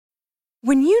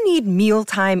When you need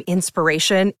mealtime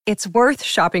inspiration, it's worth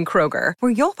shopping Kroger,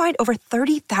 where you'll find over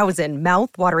 30,000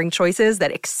 mouth-watering choices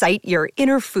that excite your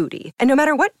inner foodie. And no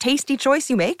matter what tasty choice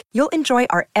you make, you'll enjoy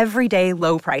our everyday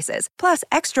low prices, plus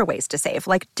extra ways to save,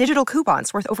 like digital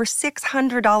coupons worth over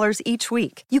 $600 each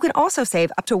week. You can also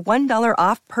save up to $1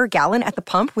 off per gallon at the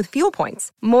pump with fuel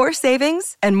points. More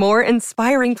savings and more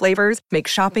inspiring flavors make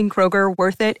shopping Kroger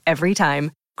worth it every time.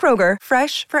 Kroger,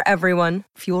 fresh for everyone.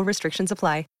 Fuel restrictions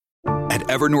apply. At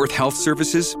Evernorth Health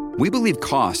Services, we believe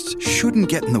costs shouldn't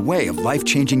get in the way of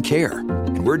life-changing care,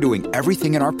 and we're doing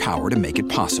everything in our power to make it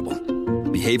possible.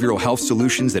 Behavioral health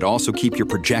solutions that also keep your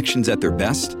projections at their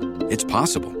best? It's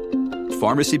possible.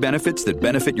 Pharmacy benefits that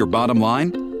benefit your bottom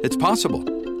line? It's possible.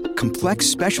 Complex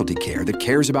specialty care that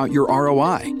cares about your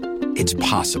ROI? It's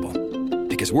possible.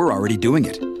 Because we're already doing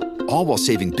it. All while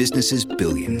saving businesses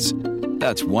billions.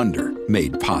 That's Wonder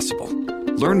made possible.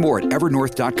 Learn more at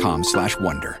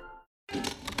evernorth.com/wonder.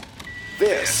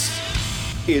 This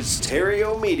is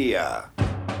Stereo Media.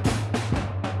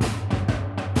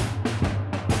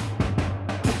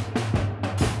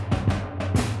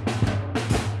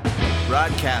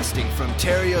 Broadcasting from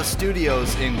Terrio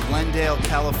Studios in Glendale,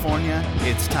 California,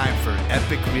 it's time for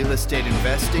Epic Real Estate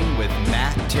Investing with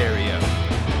Matt Terrio.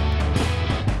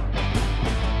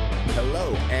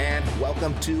 Hello and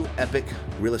welcome to Epic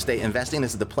Real Estate Investing.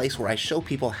 This is the place where I show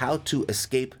people how to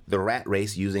escape the rat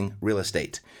race using real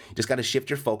estate. You just got to shift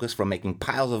your focus from making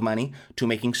piles of money to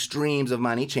making streams of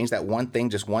money. Change that one thing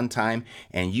just one time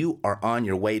and you are on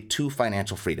your way to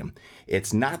financial freedom.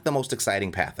 It's not the most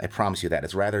exciting path. I promise you that.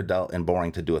 It's rather dull and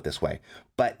boring to do it this way,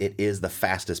 but it is the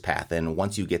fastest path. And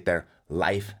once you get there,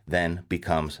 life then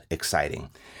becomes exciting.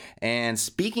 And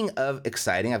speaking of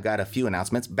exciting, I've got a few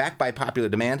announcements. Back by popular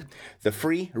demand, the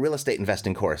free real estate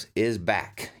investing course is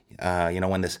back.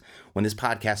 When this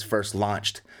podcast first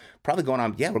launched, probably we're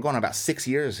going on about 6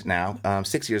 years now.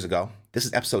 6 years ago, this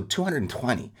is episode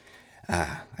 220.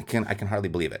 I can hardly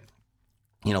believe it.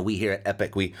 You know, we here at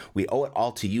Epic, we owe it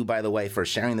all to you, by the way, for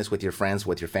sharing this with your friends,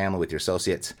 with your family, with your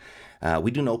associates.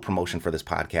 We do no promotion for this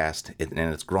podcast,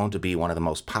 and it's grown to be one of the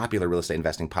most popular real estate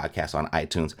investing podcasts on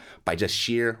iTunes by just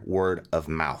sheer word of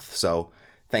mouth. So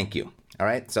thank you. All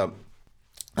right. So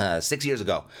 6 years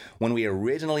ago, when we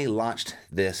originally launched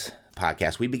this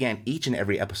podcast, we began each and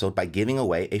every episode by giving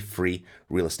away a free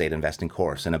real estate investing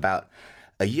course. And about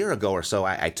a year ago or so,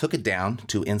 I took it down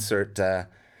to insert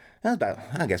about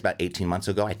 18 months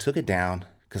ago, I took it down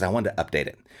because I wanted to update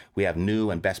it. We have new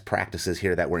and best practices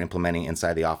here that we're implementing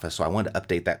inside the office. So I wanted to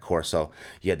update that course so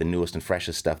you had the newest and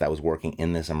freshest stuff that was working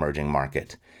in this emerging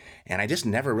market. And I just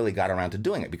never really got around to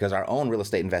doing it because our own real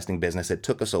estate investing business, it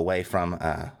took me away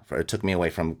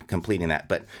from completing that.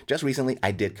 But just recently,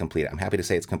 I did complete it. I'm happy to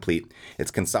say it's complete.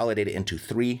 It's consolidated into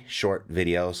 3 short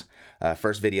videos.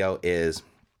 First video is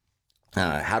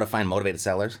how to find motivated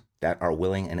sellers that are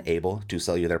willing and able to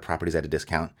sell you their properties at a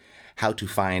discount, how to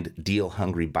find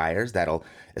deal-hungry buyers that'll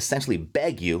essentially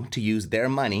beg you to use their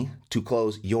money to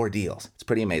close your deals. It's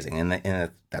pretty amazing, and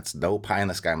that's no pie in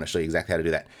the sky. I'm going to show you exactly how to do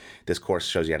that. This course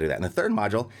shows you how to do that. And the third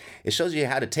module, it shows you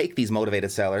how to take these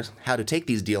motivated sellers, how to take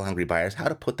these deal-hungry buyers, how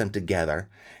to put them together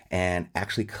and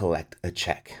actually collect a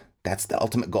check. That's the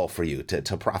ultimate goal for you,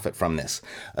 to profit from this,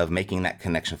 of making that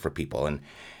connection for people.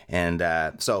 And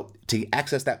so to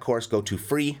access that course, go to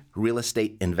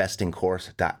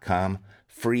freerealestateinvestingcourse.com,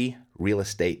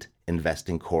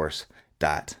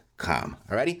 freerealestateinvestingcourse.com.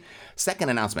 Alrighty? Second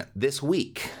announcement. This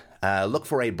week, look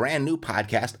for a brand new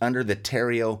podcast under the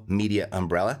Terrio Media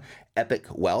umbrella, Epic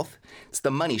Wealth. It's the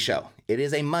Money Show. It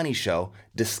is a money show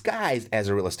disguised as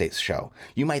a real estate show.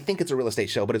 You might think it's a real estate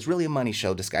show, but it's really a money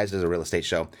show disguised as a real estate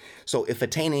show. So if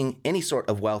attaining any sort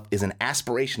of wealth is an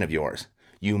aspiration of yours,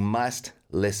 you must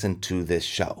listen to this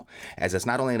show, as it's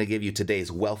not only going to give you today's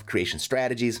wealth creation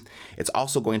strategies, it's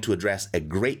also going to address a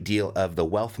great deal of the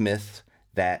wealth myths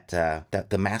that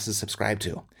the masses subscribe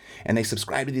to. And they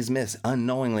subscribe to these myths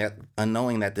unknowing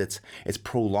that it's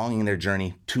prolonging their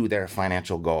journey to their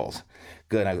financial goals.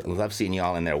 Good. I love seeing you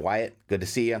all in there. Wyatt, good to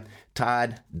see you.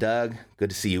 Todd, Doug, good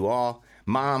to see you all.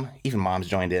 Mom, even Mom's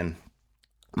joined in.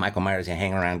 Michael Myers, you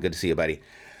hang around. Good to see you, buddy.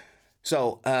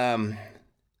 So,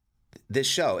 this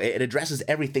show, it addresses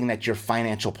everything that your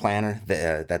financial planner,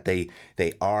 that they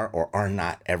are or are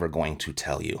not ever going to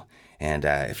tell you. And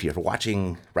if you're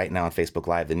watching right now on Facebook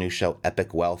Live, the new show,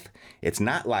 Epic Wealth, it's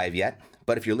not live yet.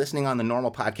 But if you're listening on the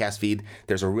normal podcast feed,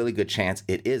 there's a really good chance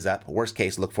it is up. Worst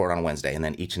case, look for it on Wednesday. And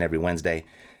then each and every Wednesday,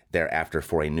 thereafter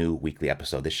for a new weekly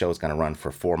episode. This show is going to run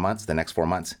for 4 months, the next 4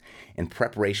 months, in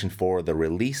preparation for the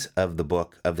release of the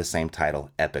book of the same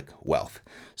title, Epic Wealth.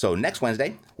 So next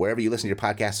Wednesday, wherever you listen to your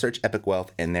podcast, search Epic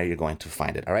Wealth, and there you're going to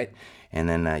find it, all right? And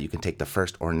then you can take the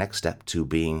first or next step to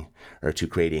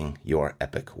creating your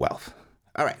epic wealth.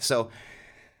 All right, so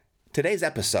today's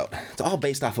episode, it's all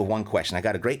based off of one question. I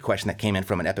got a great question that came in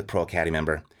from an Epic Pro Academy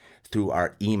member through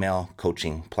our email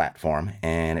coaching platform,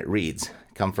 and it reads,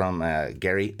 come from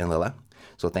Gary and Lila.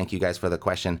 So thank you guys for the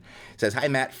question. It says, hi,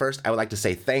 Matt. First, I would like to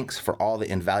say thanks for all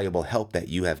the invaluable help that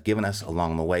you have given us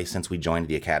along the way since we joined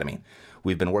the Academy.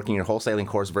 We've been working your wholesaling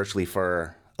course virtually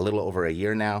for a little over a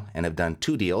year now and have done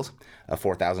 2 deals, a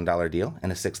 $4,000 deal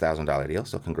and a $6,000 deal.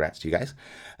 So congrats to you guys.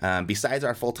 Besides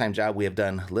our full-time job, we have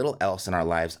done little else in our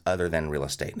lives other than real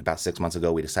estate. About 6 months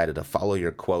ago, we decided to follow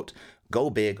your quote, go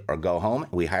big or go home.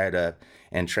 We hired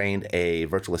and trained a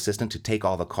virtual assistant to take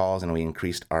all the calls, and we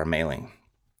increased our mailing.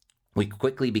 We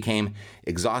quickly became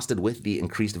exhausted with the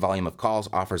increased volume of calls,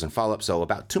 offers, and follow-up. So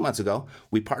about 2 months ago,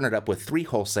 we partnered up with 3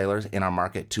 wholesalers in our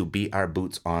market to be our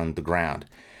boots on the ground.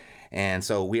 And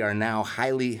so we are now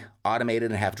highly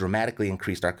automated and have dramatically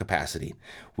increased our capacity.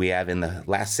 We have, in the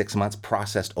last 6 months,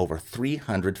 processed over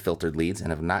 300 filtered leads and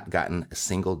have not gotten a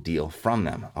single deal from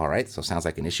them. All right, so sounds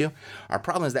like an issue. Our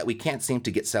problem is that we can't seem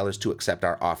to get sellers to accept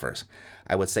our offers.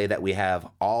 I would say that we have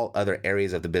all other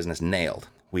areas of the business nailed.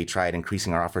 We tried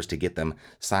increasing our offers to get them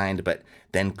signed, but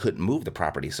then couldn't move the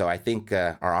property. So I think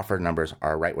our offer numbers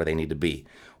are right where they need to be.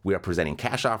 We are presenting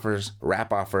cash offers,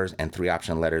 wrap offers, and 3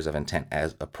 option letters of intent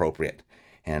as appropriate.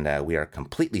 And we are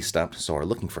completely stumped, so are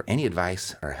looking for any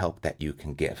advice or help that you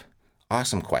can give.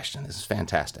 Awesome question. This is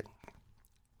fantastic.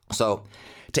 So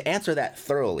to answer that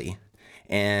thoroughly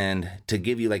and to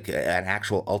give you like an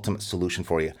actual ultimate solution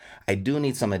for you, I do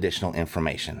need some additional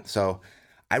information. So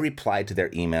I replied to their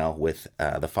email with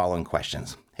the following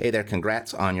questions. Hey there,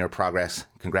 congrats on your progress.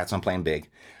 Congrats on playing big.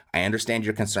 I understand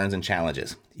your concerns and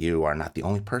challenges. You are not the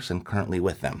only person currently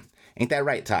with them. Ain't that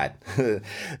right, Todd?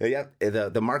 Yep,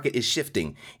 the market is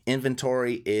shifting.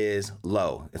 Inventory is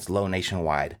low. It's low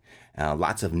nationwide.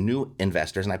 Lots of new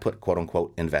investors, and I put quote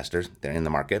unquote investors, they're in the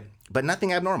market, but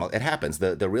nothing abnormal. It happens.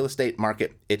 The real estate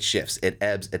market, it shifts, it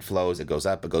ebbs, it flows, it goes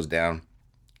up, it goes down.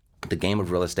 The game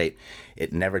of real estate,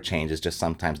 it never changes. Just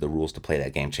sometimes the rules to play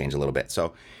that game change a little bit.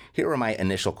 So here are my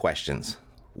initial questions.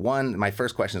 My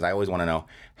first question is I always want to know,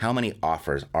 how many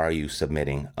offers are you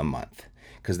submitting a month?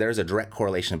 Because there's a direct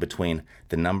correlation between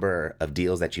the number of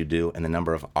deals that you do and the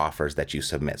number of offers that you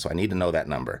submit. So I need to know that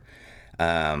number.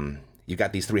 You've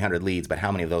got these 300 leads, but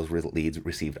how many of those leads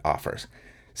received offers?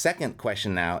 Second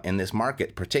question now, in this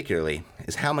market particularly,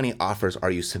 is how many offers are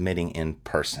you submitting in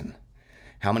person?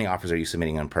 How many offers are you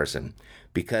submitting in person?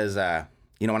 Because,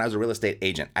 when I was a real estate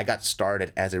agent, I got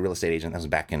started as a real estate agent. That was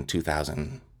back in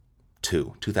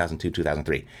 2002,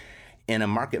 2003, in a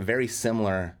market very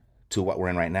similar to what we're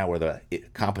in right now, where the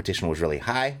competition was really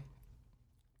high.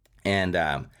 And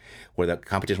where the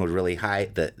competition was really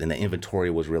high, and the inventory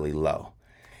was really low.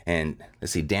 And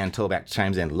let's see, Dan Toback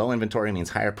chimes in, low inventory means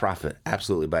higher profit.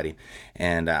 Absolutely, buddy.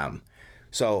 And how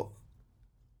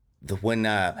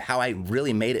I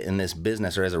really made it in this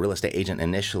business, or as a real estate agent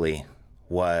initially,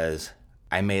 was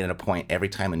I made it a point every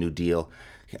time a new deal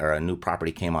or a new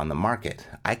property came on the market,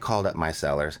 I called up my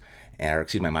sellers,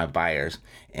 my buyers,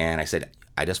 and I said,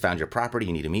 I just found your property.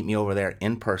 You need to meet me over there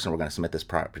in person. We're going to submit this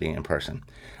property in person,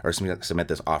 or submit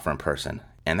this offer in person.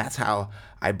 And that's how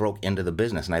I broke into the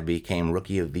business, and I became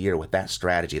Rookie of the Year with that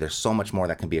strategy. There's so much more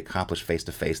that can be accomplished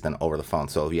face-to-face than over the phone.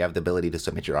 So if you have the ability to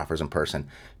submit your offers in person,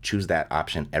 choose that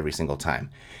option every single time.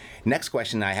 Next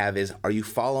question I have is, are you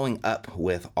following up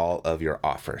with all of your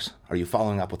offers? Are you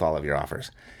following up with all of your offers?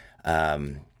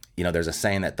 There's a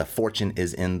saying that the fortune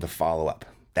is in the follow-up.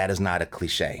 That is not a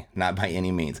cliche, not by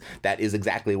any means. That is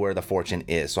exactly where the fortune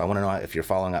is. So I want to know if you're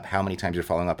following up, how many times you're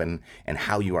following up, and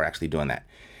how you are actually doing that.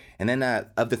 And then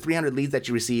of the 300 leads that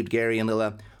you received, Gary and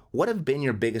Lila, what have been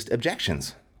your biggest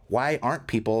objections? Why aren't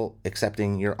people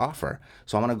accepting your offer?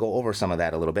 So I want to go over some of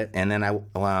that a little bit. And then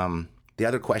the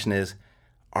other question is,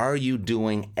 are you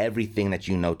doing everything that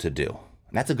you know to do?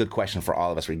 And that's a good question for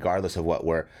all of us, regardless of what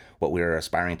we're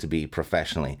aspiring to be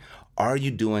professionally. Are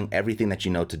you doing everything that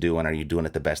you know to do, and are you doing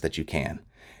it the best that you can?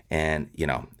 And,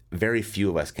 very few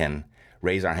of us can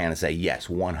raise our hand and say, yes,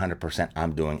 100%,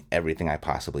 I'm doing everything I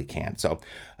possibly can. So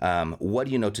what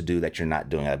do you know to do that you're not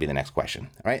doing? That'd be the next question.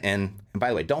 All right. And by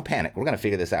the way, don't panic. We're going to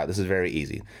figure this out. This is very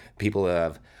easy. People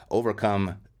have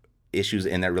overcome issues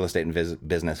in their real estate and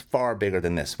business far bigger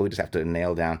than this. But we just have to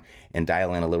nail down and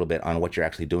dial in a little bit on what you're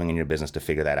actually doing in your business to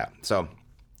figure that out. So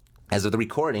as of the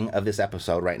recording of this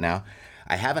episode right now,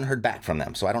 I haven't heard back from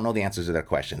them, so I don't know the answers to their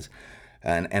questions.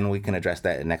 And we can address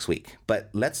that next week. But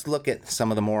let's look at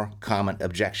some of the more common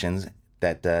objections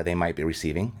that they might be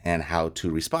receiving and how to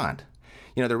respond.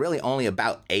 There are really only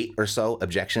about 8 or so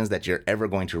objections that you're ever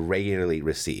going to regularly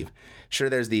receive. Sure,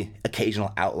 there's the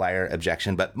occasional outlier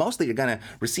objection, but mostly you're going to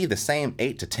receive the same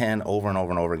 8 to 10 over and over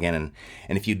and over again.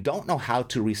 And if you don't know how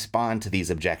to respond to these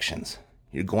objections,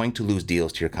 you're going to lose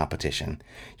deals to your competition.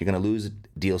 You're going to lose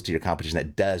deals to your competition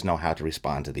that does know how to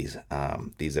respond to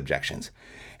these objections.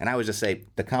 And I would just say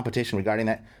the competition regarding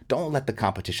that, don't let the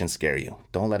competition scare you.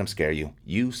 Don't let them scare you.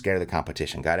 You scare the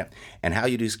competition. Got it? And how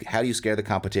do you scare the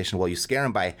competition? Well, you scare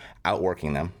them by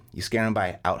outworking them. You scare them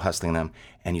by out-hustling them.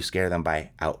 And you scare them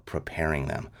by out-preparing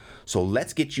them. So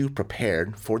let's get you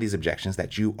prepared for these objections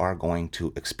that you are going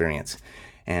to experience.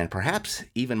 And perhaps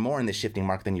even more in this shifting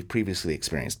market than you've previously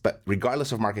experienced. But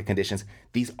regardless of market conditions,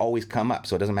 these always come up.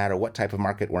 So it doesn't matter what type of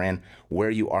market we're in,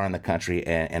 where you are in the country,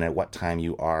 and at what time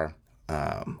you are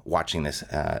watching this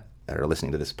or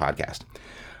listening to this podcast.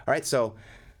 All right, so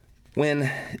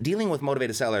when dealing with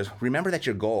motivated sellers, remember that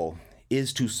your goal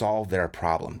is to solve their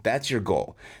problem. That's your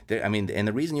goal. And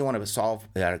the reason you want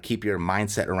to keep your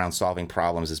mindset around solving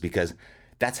problems is because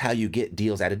that's how you get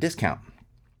deals at a discount.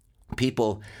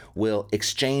 People will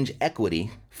exchange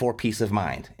equity for peace of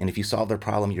mind. And if you solve their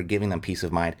problem, you're giving them peace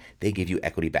of mind. They give you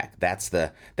equity back. That's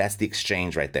the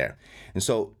exchange right there. And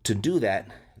so to do that,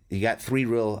 you got 3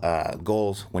 real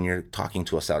goals when you're talking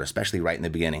to a seller, especially right in the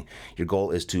beginning. Your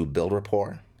goal is to build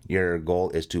rapport. Your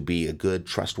goal is to be a good,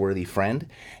 trustworthy friend.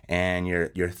 And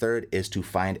your third is to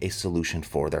find a solution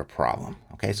for their problem.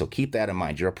 Okay, so keep that in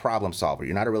mind. You're a problem solver.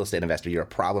 You're not a real estate investor. You're a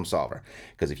problem solver.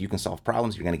 Because if you can solve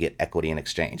problems, you're going to get equity in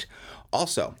exchange.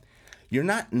 Also, you're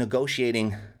not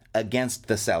negotiating against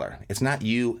the seller. It's not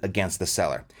you against the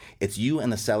seller. It's you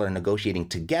and the seller negotiating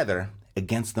together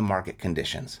against the market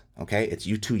conditions. Okay, it's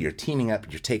you two. You're teaming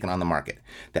up. You're taking on the market.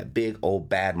 That big old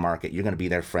bad market. You're going to be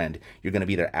their friend. You're going to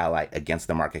be their ally against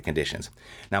the market conditions.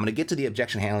 Now I'm going to get to the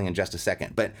objection handling in just a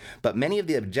second. But many of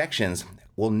the objections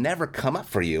will never come up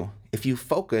for you if your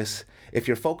focus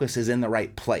is in the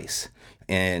right place,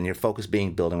 and your focus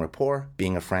being building rapport,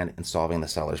 being a friend, and solving the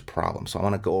seller's problem. So I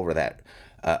want to go over that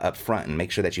up front and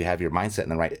make sure that you have your mindset in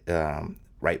the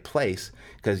right place,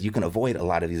 because you can avoid a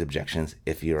lot of these objections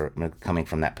if you're coming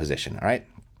from that position. All right.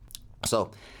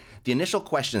 So the initial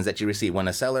questions that you receive when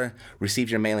a seller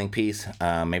receives your mailing piece,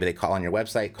 maybe they call on your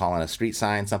website, call on a street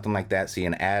sign, something like that, see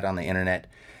an ad on the internet.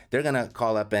 They're going to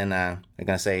call up and they're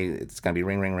going to say, it's going to be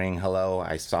ring, ring, ring. Hello,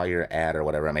 I saw your ad, or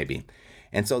whatever it may be.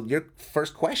 And so your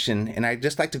first question, and I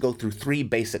just like to go through 3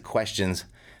 basic questions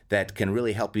that can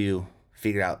really help you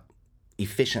figure out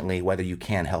efficiently whether you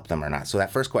can help them or not. So that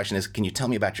first question is, can you tell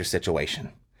me about your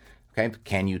situation? Okay,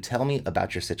 can you tell me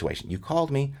about your situation? You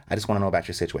called me. I just want to know about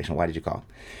your situation. Why did you call?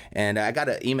 And I got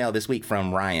an email this week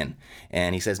from Ryan,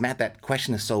 and he says, Matt, that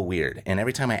question is so weird. And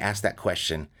every time I ask that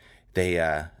question,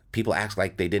 people act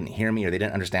like they didn't hear me or they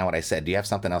didn't understand what I said. Do you have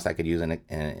something else I could use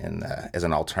as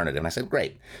an alternative? And I said,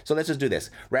 great. So let's just do this.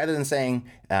 Rather than saying,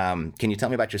 can you tell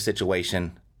me about your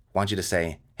situation? I want you to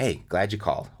say, hey, glad you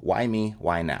called. Why me?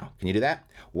 Why now? Can you do that?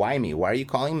 Why me? Why are you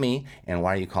calling me? And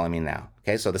why are you calling me now?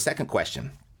 Okay, so the second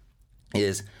question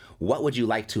is, what would you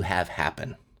like to have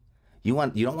happen? You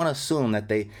don't want to assume that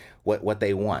what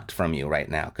they want from you right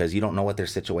now, because you don't know what their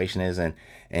situation is,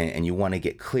 and you want to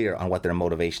get clear on what their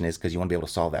motivation is, because you want to be able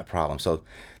to solve that problem. So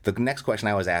the next question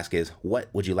I always ask is, what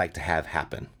would you like to have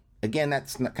happen? Again,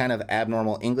 that's kind of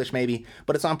abnormal English maybe,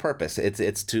 but it's on purpose.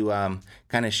 It's to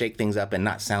kind of shake things up and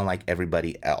not sound like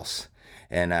everybody else.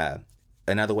 And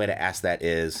another way to ask that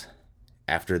is,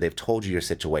 after they've told you your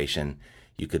situation,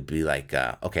 you could be like,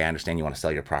 okay, I understand you want to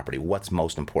sell your property. What's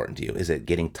most important to you? Is it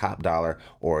getting top dollar,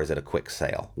 or is it a quick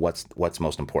sale? What's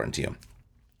most important to you?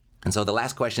 And so the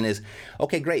last question is,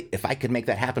 okay, great. If I could make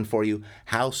that happen for you,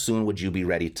 how soon would you be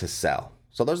ready to sell?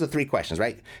 So those are the 3 questions,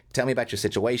 right? Tell me about your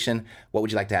situation. What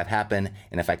would you like to have happen?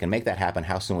 And if I can make that happen,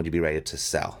 how soon would you be ready to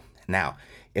sell? Now,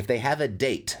 if they have a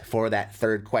date for that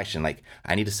third question, like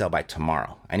I need to sell by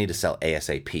tomorrow, I need to sell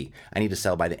ASAP, I need to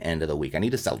sell by the end of the week, I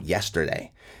need to sell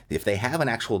yesterday. If they have an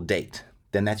actual date,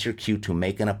 then that's your cue to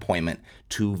make an appointment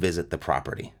to visit the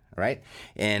property, right?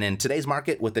 And in today's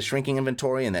market, with the shrinking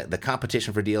inventory and the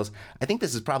competition for deals, I think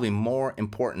this is probably more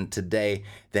important today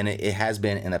than it has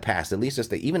been in the past, at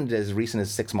least even as recent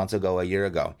as 6 months ago, a year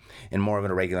ago, in more of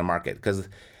a regular market. Because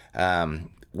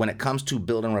when it comes to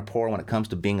building rapport, when it comes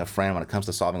to being a friend, when it comes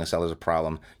to solving a seller's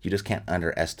problem, you just can't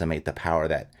underestimate the power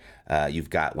that you've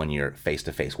got when you're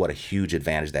face-to-face. What a huge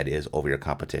advantage that is over your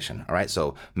competition. All right,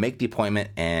 so make the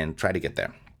appointment and try to get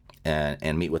there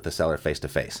and meet with the seller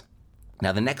face-to-face.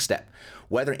 Now, the next step,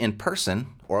 whether in person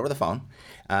or over the phone,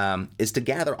 is to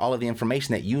gather all of the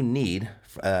information that you need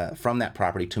from that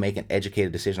property to make an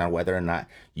educated decision on whether or not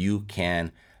you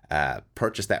can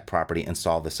purchase that property and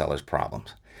solve the seller's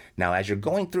problems. Now, as you're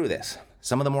going through this,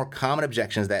 some of the more common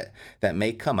objections that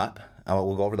may come up,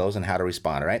 we'll go over those and how to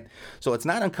respond, all right? So it's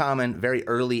not uncommon very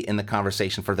early in the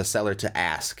conversation for the seller to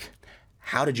ask,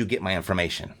 how did you get my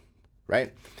information,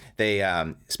 right? They,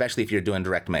 especially if you're doing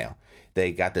direct mail.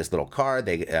 They got this little card,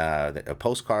 a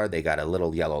postcard, they got a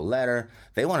little yellow letter.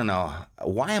 They want to know,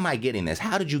 why am I getting this?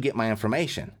 How did you get my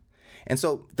information? And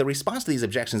so the response to these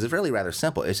objections is really rather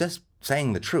simple. It's just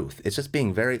saying the truth. It's just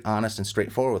being very honest and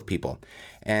straightforward with people.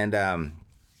 And,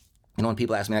 when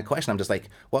people ask me that question, I'm just like,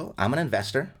 well, I'm an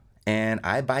investor and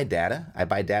I buy data. I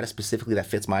buy data specifically that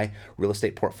fits my real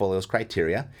estate portfolio's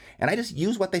criteria. And I just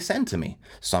use what they send to me.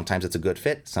 Sometimes it's a good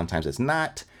fit. Sometimes it's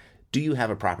not. Do you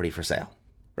have a property for sale?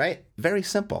 Right? Very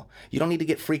simple. You don't need to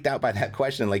get freaked out by that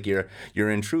question like you're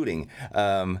intruding.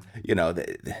 How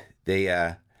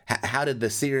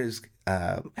did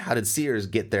Sears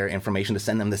get their information to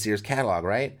send them the Sears catalog,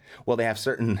 right? Well, they have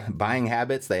certain buying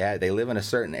habits. They live in a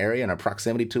certain area in a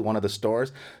proximity to one of the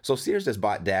stores. So Sears just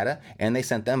bought data and they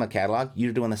sent them a catalog.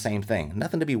 You're doing the same thing.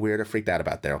 Nothing to be weird or freaked out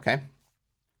about there, okay?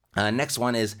 Next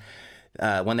one is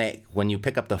when you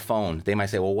pick up the phone, they might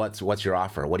say, well, what's your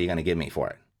offer? What are you going to give me for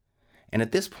it? And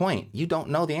at this point, you don't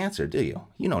know the answer, do you?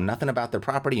 You know nothing about their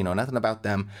property. You know nothing about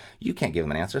them. You can't give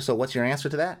them an answer. So what's your answer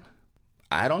to that?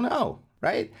 I don't know,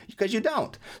 right? Because you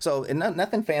don't. So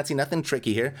nothing fancy, nothing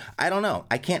tricky here. I don't know.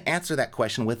 I can't answer that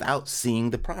question without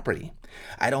seeing the property.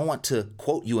 I don't want to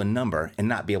quote you a number and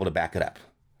not be able to back it up.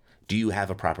 Do you have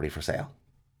a property for sale?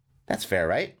 That's fair,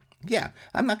 right? Yeah,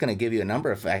 I'm not going to give you a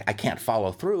number if I can't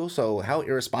follow through. So how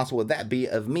irresponsible would that be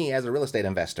of me as a real estate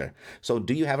investor? So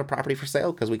do you have a property for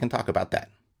sale? Because we can talk about that.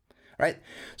 All right.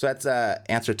 So that's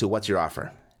answer to what's your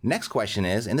offer. Next question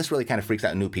is, and this really kind of freaks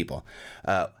out new people,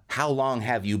 how long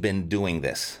have you been doing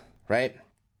this, right?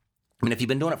 I mean, if you've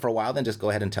been doing it for a while, then just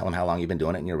go ahead and tell them how long you've been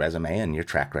doing it in your resume and your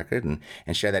track record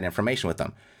and share that information with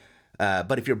them.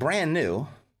 But if you're brand new,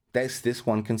 this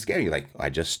one can scare you. Like, I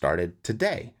just started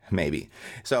today, maybe.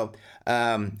 So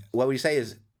what we say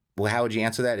is, well, how would you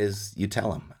answer that is you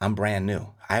tell them, I'm brand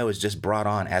new. I was just brought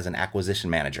on as an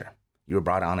acquisition manager. You were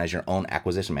brought on as your own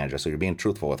acquisition manager. So you're being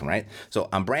truthful with them, right? So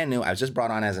I'm brand new. I was just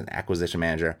brought on as an acquisition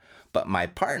manager. But my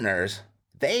partners,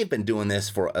 they've been doing this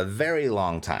for a very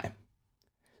long time.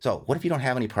 So what if you don't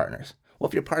have any partners? Well,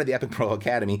 if you're part of the Epic Pro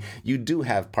Academy, you do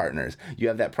have partners. You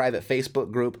have that private Facebook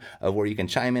group where you can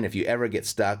chime in if you ever get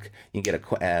stuck. You can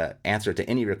get an answer to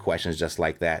any of your questions just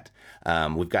like that.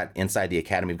 We've got inside the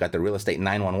Academy, we've got the real estate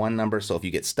 911 number. So if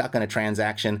you get stuck in a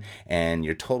transaction and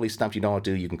you're totally stumped, you don't know what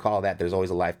to do, you can call that. There's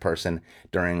always a live person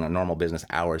during normal business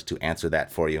hours to answer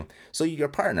that for you. So you're your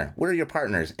partner. We're your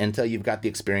partners until you've got the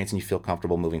experience and you feel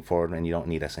comfortable moving forward and you don't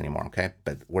need us anymore, okay?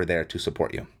 But we're there to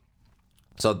support you.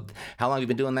 So how long have you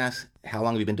been doing this? How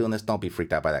long have you been doing this? Don't be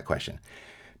freaked out by that question.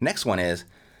 Next one is,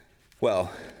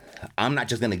 well, I'm not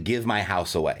just going to give my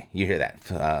house away. You hear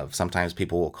that. Sometimes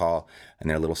people will call and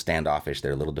they're a little standoffish.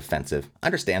 They're a little defensive.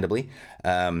 Understandably,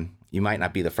 you might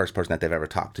not be the first person that they've ever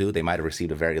talked to. They might have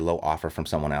received a very low offer from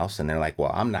someone else. And they're like,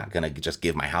 well, I'm not going to just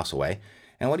give my house away.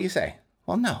 And what do you say?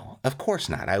 Well, no, of course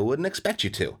not. I wouldn't expect you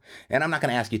to. And I'm not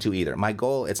going to ask you to either. My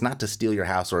goal, it's not to steal your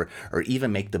house or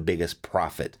even make the biggest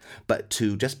profit, but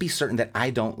to just be certain that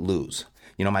I don't lose.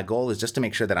 You know, my goal is just to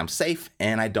make sure that I'm safe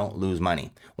and I don't lose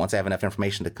money. Once I have enough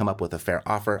information to come up with a fair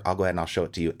offer, I'll go ahead and I'll show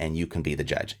it to you and you can be the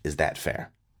judge. Is that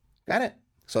fair? Got it?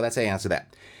 So that's how you answer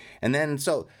that. And then,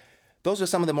 so those are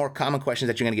some of the more common questions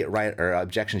that you're going to get right, or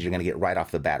objections you're going to get right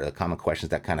off the bat, or the common questions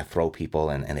that kind of throw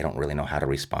people and they don't really know how to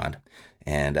respond.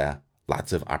 And,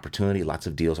 lots of opportunity, lots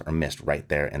of deals are missed right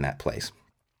there in that place.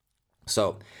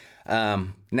 So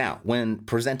now, when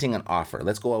presenting an offer,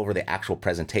 let's go over the actual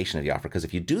presentation of the offer. Because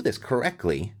if you do this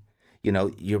correctly, you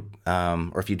know,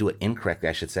 or if you do it incorrectly,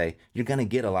 I should say, you're going to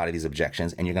get a lot of these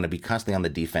objections, and you're going to be constantly on the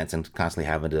defense and constantly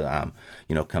having to,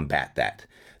 combat that.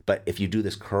 But if you do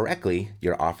this correctly,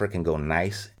 your offer can go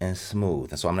nice and smooth.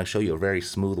 And so I'm going to show you a very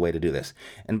smooth way to do this.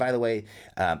 And by the way,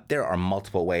 there are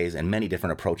multiple ways and many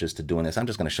different approaches to doing this. I'm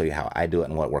just going to show you how I do it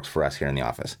and what works for us here in the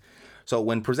office. So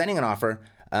when presenting an offer,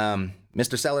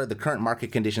 Mr. Seller, the current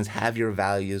market conditions have your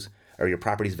values or your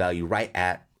property's value right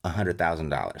at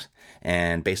 $100,000.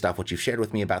 And based off what you've shared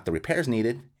with me about the repairs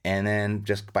needed, and then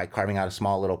just by carving out a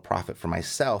small little profit for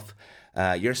myself,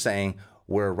 you're saying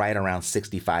we're right around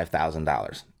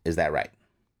 $65,000. Is that right?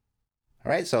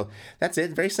 All right, so that's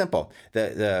it. Very simple.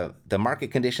 The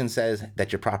market condition says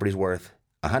that your property's worth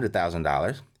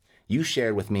 $100,000. You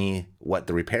shared with me what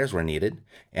the repairs were needed,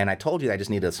 and I told you that I just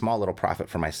needed a small little profit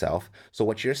for myself. So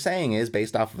what you're saying is,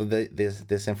 based off of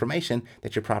this information,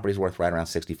 that your property's worth right around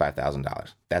 $65,000.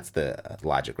 That's the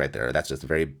logic right there. That's just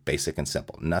very basic and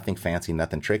simple. Nothing fancy,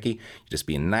 nothing tricky. You're just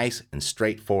being nice and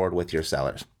straightforward with your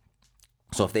sellers.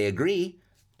 So if they agree,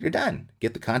 you're done.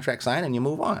 Get the contract signed and you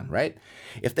move on, right?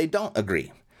 If they don't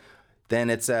agree, then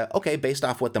it's okay, based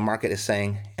off what the market is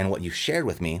saying and what you shared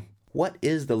with me, what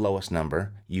is the lowest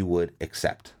number you would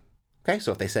accept? Okay,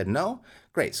 so if they said no,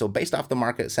 great. So based off the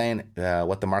market saying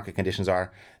what the market conditions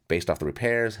are, based off the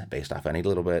repairs, based off I need a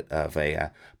little bit of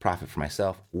a profit for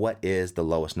myself, what is the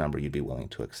lowest number you'd be willing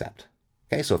to accept?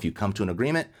 Okay, so if you come to an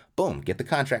agreement, boom, get the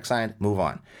contract signed, move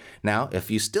on. Now,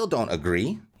 if you still don't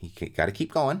agree, you got to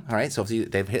keep going. All right, so if you're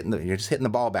just hitting the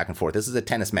ball back and forth. This is a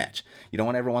tennis match. You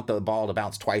don't ever want the ball to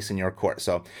bounce twice in your court.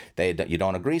 So you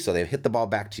don't agree, so they've hit the ball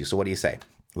back to you. So what do you say?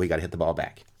 Well, you got to hit the ball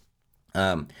back.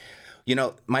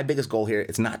 My biggest goal here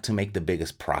is not to make the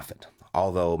biggest profit,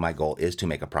 although my goal is to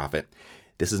make a profit.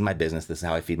 This is my business. This is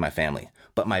how I feed my family.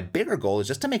 But my bigger goal is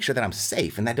just to make sure that I'm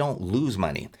safe and I don't lose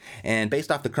money. And based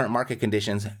off the current market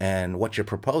conditions and what you're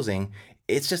proposing,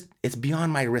 it's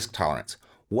beyond my risk tolerance.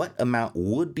 What amount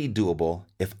would be doable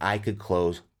if I could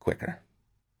close quicker?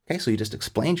 Okay, so you just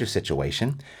explained your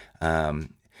situation,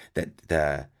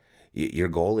 your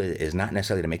goal is not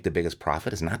necessarily to make the biggest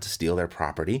profit, it's not to steal their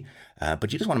property,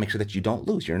 but you just want to make sure that you don't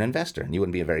lose. You're an investor, and you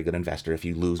wouldn't be a very good investor if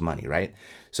you lose money, right?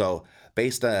 So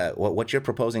based what you're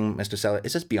proposing, Mr. Seller,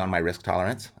 is just beyond my risk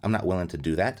tolerance. I'm not willing to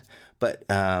do that. But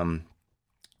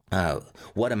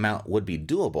what amount would be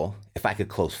doable if I could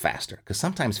close faster? Because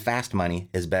sometimes fast money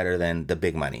is better than the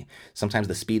big money. Sometimes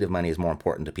the speed of money is more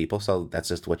important to people, so that's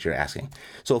just what you're asking.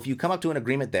 So if you come up to an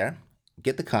agreement there,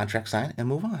 get the contract signed and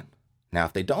move on. Now,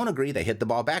 if they don't agree, they hit the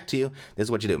ball back to you. This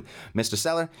is what you do. Mr.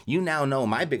 Seller, you now know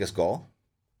my biggest goal.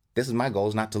 This is my goal,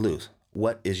 is not to lose.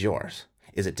 What is yours?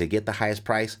 Is it to get the highest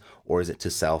price, or is it to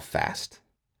sell fast?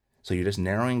 So you're just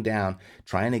narrowing down,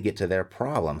 trying to get to their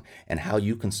problem and how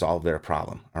you can solve their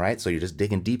problem. All right. So you're just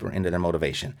digging deeper into their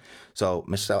motivation. So,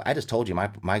 Mr. Seller, I just told you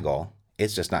my goal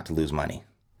is just not to lose money.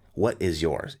 What is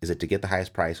yours? Is it to get the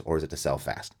highest price, or is it to sell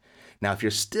fast? Now, if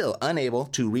you're still unable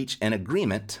to reach an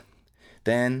agreement,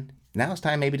 then now it's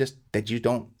time maybe just that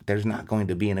there's not going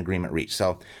to be an agreement reached.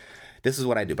 So this is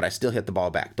what I do, but I still hit the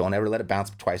ball back. Don't ever let it bounce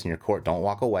twice in your court. Don't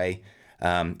walk away.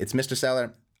 It's Mr.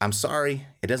 Seller, I'm sorry.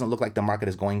 It doesn't look like the market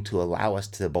is going to allow us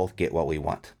to both get what we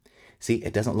want. See,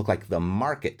 it doesn't look like the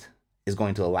market is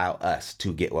going to allow us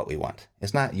to get what we want.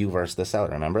 It's not you versus the seller,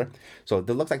 remember? So it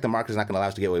looks like the market is not going to allow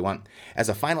us to get what we want. As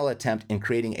a final attempt in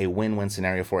creating a win-win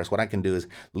scenario for us, what I can do is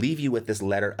leave you with this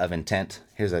letter of intent.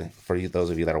 For those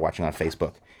of you that are watching on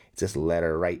Facebook. It's this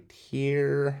letter right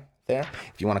here, there.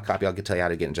 If you want a copy, I'll tell you how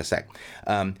to get in just a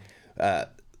sec.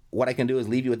 What I can do is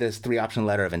leave you with this 3-option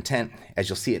letter of intent. As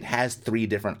you'll see, it has 3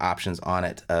 different options on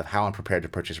it of how I'm prepared to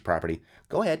purchase your property.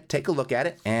 Go ahead, take a look at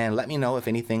it, and let me know if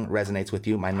anything resonates with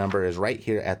you. My number is right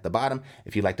here at the bottom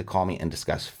if you'd like to call me and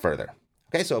discuss further.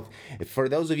 Okay, so for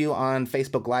those of you on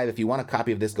Facebook Live, if you want a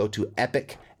copy of this, go to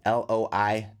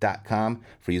epicloi.com.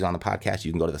 For you on the podcast,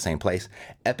 you can go to the same place,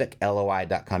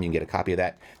 epicloi.com. You can get a copy of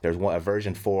that. There's a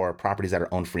version for properties that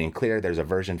are owned free and clear. There's a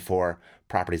version for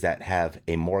properties that have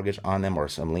a mortgage on them or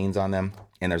some liens on them.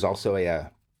 And there's also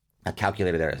a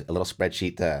calculator there, a little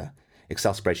spreadsheet,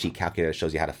 Excel spreadsheet calculator that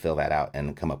shows you how to fill that out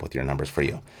and come up with your numbers for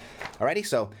you. Alrighty,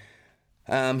 so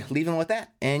leaving with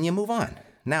that, and you move on.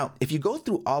 Now, if you go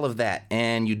through all of that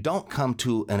and you don't come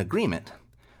to an agreement,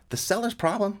 the seller's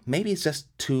problem, maybe it's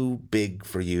just too big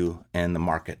for you and the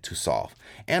market to solve.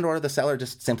 And or the seller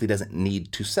just simply doesn't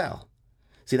need to sell.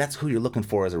 See, that's who you're looking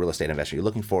for as a real estate investor. You're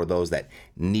looking for those that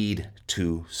need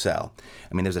to sell.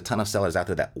 I mean, there's a ton of sellers out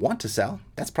there that want to sell.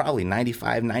 That's probably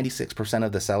 95, 96%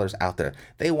 of the sellers out there.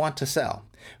 They want to sell,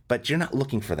 but you're not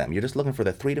looking for them. You're just looking for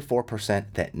the 3 to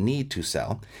 4% that need to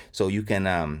sell. So you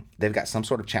can, they've got some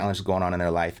sort of challenge going on in their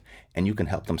life, and you can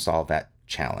help them solve that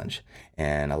challenge.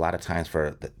 And a lot of times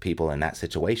for the people in that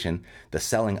situation, the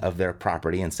selling of their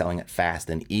property and selling it fast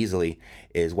and easily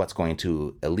is what's going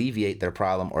to alleviate their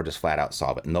problem or just flat out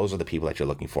solve it. And those are the people that you're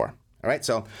looking for. All right,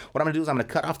 so what I'm going to do is I'm going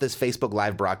to cut off this Facebook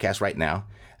Live broadcast right now.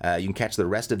 You can catch the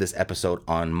rest of this episode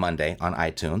on Monday on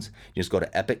iTunes. You just go to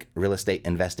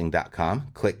epicrealestateinvesting.com,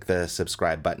 click the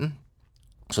subscribe button,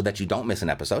 so that you don't miss an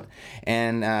episode,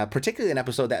 and particularly an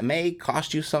episode that may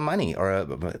cost you some money, or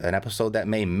an episode that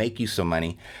may make you some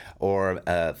money, or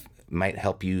might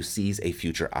help you seize a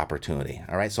future opportunity.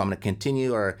 All right, so I'm going to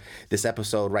continue this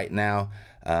episode right now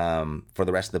for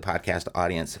the rest of the podcast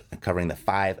audience, covering the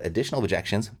 5 additional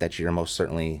objections that you're most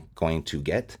certainly going to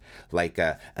get. Like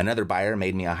another buyer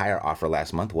made me a higher offer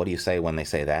last month. What do you say when they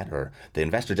say that? Or the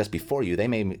investor just before you,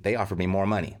 they offered me more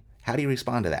money. How do you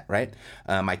respond to that, right?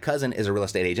 My cousin is a real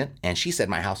estate agent, and she said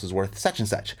my house is worth such and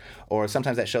such. Or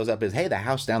sometimes that shows up as, hey, the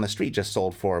house down the street just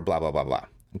sold for blah, blah, blah, blah.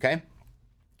 Okay?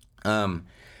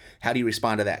 How do you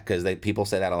respond to that? Because people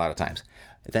say that a lot of times.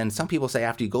 Then some people say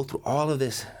after you go through all of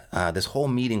this, this whole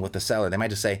meeting with the seller, they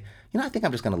might just say, I think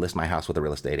I'm just going to list my house with a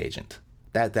real estate agent.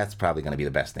 That's probably going to be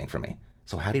the best thing for me.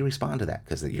 So how do you respond to that?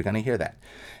 Because you're going to hear that.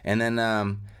 And then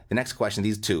the next question,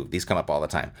 these come up all the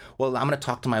time. Well, I'm going to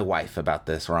talk to my wife about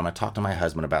this, or I'm going to talk to my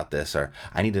husband about this, or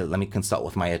let me consult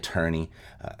with my attorney.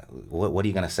 What are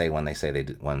you going to say when they say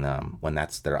when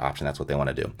that's their option, that's what they want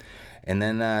to do? And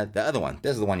then the other one,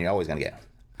 this is the one you're always going to get.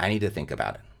 I need to think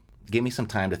about it. Give me some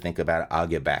time to think about it. I'll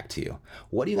get back to you.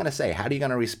 What are you going to say? How are you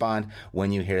going to respond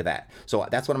when you hear that? So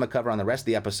that's what I'm going to cover on the rest of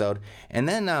the episode. And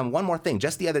then one more thing.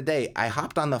 Just the other day, I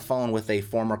hopped on the phone with a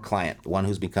former client, one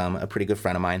who's become a pretty good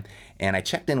friend of mine, and I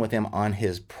checked in with him on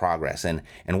his progress and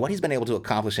what he's been able to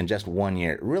accomplish in just 1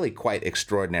 year. Really quite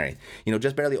extraordinary.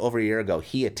 Just barely over a year ago,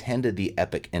 he attended the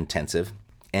Epic Intensive,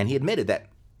 and he admitted that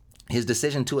his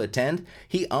decision to attend,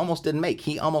 he almost didn't make.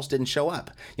 He almost didn't show up.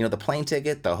 The plane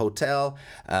ticket, the hotel,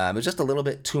 it was just a little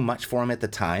bit too much for him at the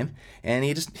time, and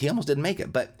he almost didn't make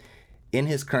it. But in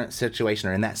his current situation,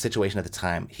 or in that situation at the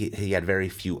time, he had very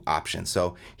few options.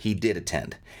 So he did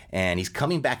attend, and he's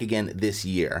coming back again this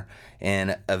year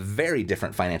in a very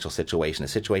different financial situation, a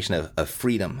situation of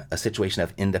freedom, a situation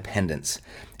of independence,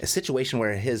 a situation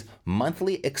where his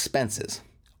monthly expenses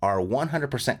are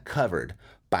 100% covered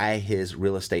by his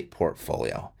real estate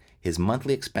portfolio. His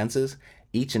monthly expenses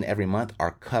each and every month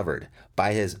are covered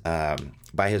by his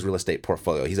real estate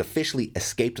portfolio. He's officially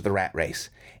escaped the rat race,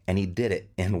 and he did it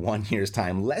in 1 year's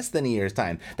time, less than a year's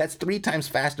time. That's 3 times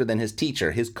faster than his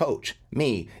teacher, his coach,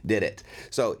 me, did it.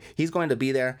 So he's going to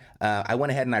be there. I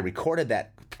went ahead and I recorded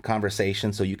that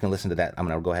conversation, so you can listen to that. I'm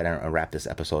going to go ahead and wrap this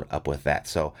episode up with that.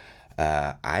 So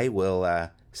I will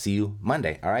see you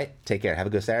Monday. All right, take care. Have a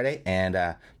good Saturday, and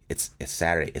It's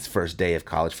Saturday. It's first day of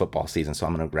college football season, so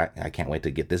I can't wait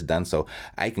to get this done so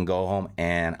I can go home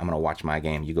and I'm gonna watch my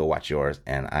game. You go watch yours,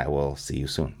 and I will see you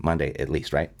soon. Monday at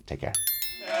least, right? Take care.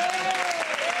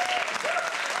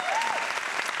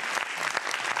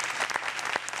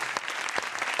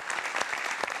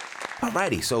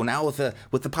 Alrighty, so now with the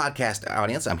podcast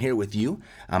audience, I'm here with you.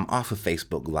 I'm off of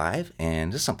Facebook Live,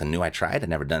 and this is something new I tried. I've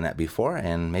never done that before,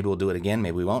 and maybe we'll do it again.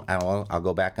 Maybe we won't. I don't know. I'll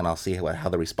go back and I'll see how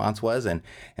the response was and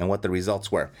what the results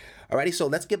were. Alrighty, so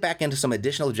let's get back into some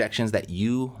additional objections that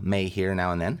you may hear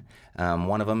now and then.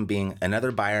 One of them being,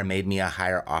 another buyer made me a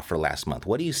higher offer last month.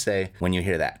 What do you say when you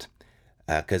hear that?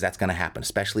 Because that's going to happen,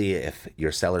 especially if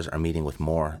your sellers are meeting with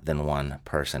more than one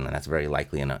person, and that's very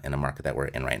likely in a market that we're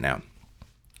in right now.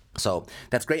 So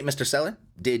that's great, Mr. Seller.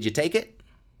 Did you take it?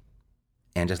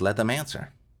 And just let them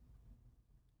answer.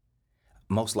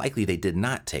 Most likely they did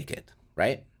not take it,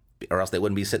 right? Or else they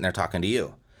wouldn't be sitting there talking to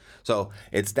you. So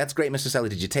that's great, Mr. Seller.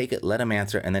 Did you take it? Let them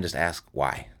answer, and then just ask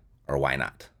why or why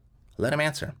not. Let them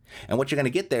answer. And what you're going to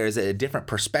get there is a different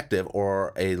perspective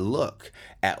or a look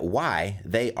at why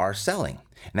they are selling.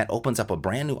 And that opens up a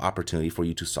brand new opportunity for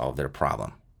you to solve their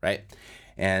problem, right?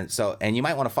 And you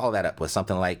might want to follow that up with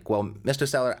something like, well, Mr.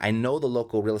 Seller, I know the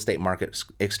local real estate market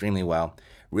extremely well.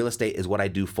 Real estate is what I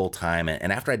do full time.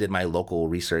 And after I did my local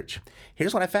research,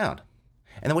 here's what I found.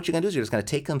 And then what you're going to do is you're just going to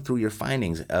take them through your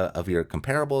findings of your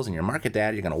comparables and your market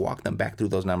data. You're going to walk them back through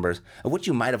those numbers of what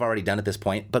you might have already done at this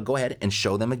point, but go ahead and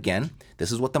show them again.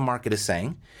 This is what the market is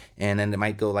saying. And then it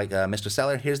might go like, Mr.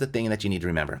 Seller, here's the thing that you need to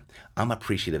remember. I'm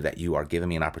appreciative that you are giving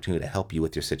me an opportunity to help you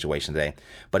with your situation today.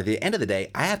 But at the end of the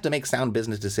day, I have to make sound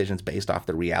business decisions based off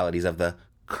the realities of the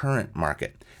current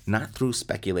market, not through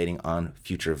speculating on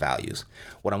future values.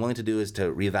 What I'm willing to do is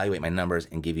to reevaluate my numbers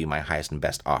and give you my highest and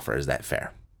best offer. Is that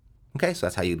fair? Okay, so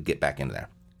that's how you get back into there.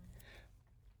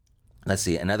 Let's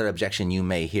see, another objection you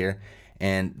may hear,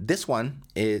 and this one,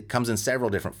 it comes in several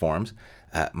different forms.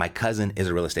 My cousin is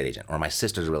a real estate agent, or my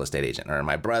sister's a real estate agent, or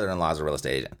my brother-in-law is a real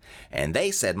estate agent, and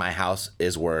they said my house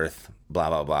is worth blah,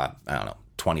 blah, blah, I don't know,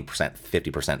 20%,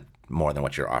 50% more than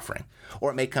what you're offering.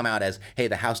 Or it may come out as, hey,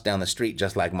 the house down the street,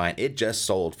 just like mine, it just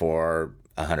sold for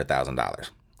 $100,000.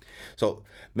 So,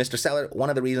 Mr. Seller, one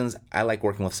of the reasons I like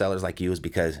working with sellers like you is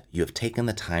because you have taken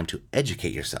the time to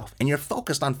educate yourself and you're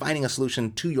focused on finding a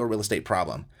solution to your real estate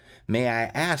problem. May I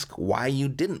ask why you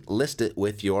didn't list it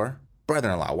with your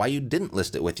brother-in-law, why you didn't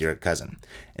list it with your cousin?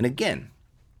 And again,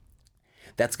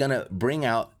 that's going to bring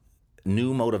out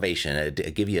new motivation,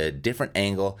 give you a different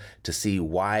angle to see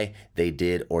why they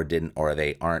did or didn't, or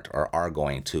they aren't or are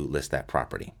going to list that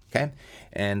property. Okay?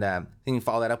 And then you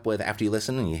follow that up with, after you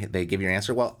listen and they give your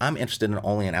answer, well, I'm interested in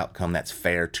only an outcome that's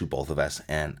fair to both of us.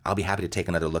 And I'll be happy to take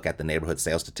another look at the neighborhood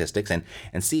sales statistics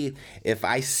and see if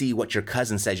I see what your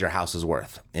cousin says your house is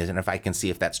worth, and if I can see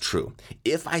if that's true.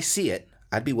 If I see it,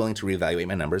 I'd be willing to reevaluate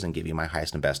my numbers and give you my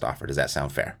highest and best offer. Does that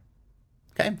sound fair?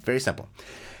 Okay? Very simple.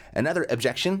 Another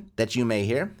objection that you may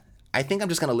hear, I think I'm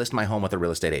just going to list my home with a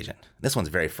real estate agent. This one's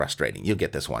very frustrating. You'll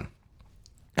get this one.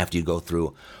 After you go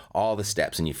through all the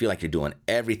steps and you feel like you're doing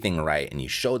everything right and you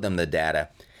showed them the data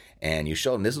and you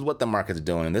showed them this is what the market's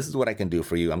doing, this is what I can do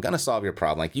for you, I'm going to solve your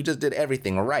problem. Like, you just did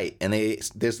everything right. And they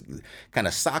just kind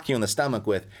of sock you in the stomach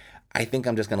with, I think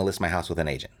I'm just going to list my house with an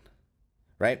agent.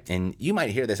 Right? And you might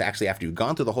hear this actually after you've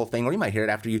gone through the whole thing, or you might hear it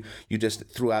after you just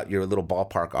threw out your little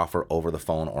ballpark offer over the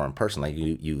phone or in person. Like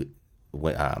you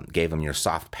gave them your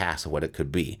soft pass of what it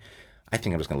could be. I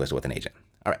think I'm just going to list it with an agent.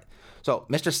 All right. So,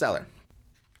 Mr. Seller,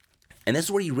 and this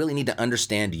is where you really need to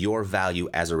understand your value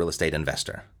as a real estate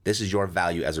investor. This is your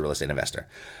value as a real estate investor.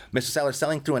 Mr. Seller,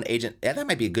 selling through an agent, that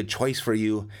might be a good choice for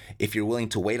you if you're willing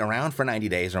to wait around for 90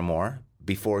 days or more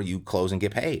before you close and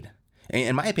get paid.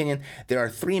 In my opinion, there are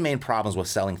three main problems with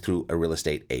selling through a real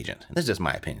estate agent. This is just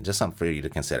my opinion, just something for you to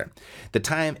consider. The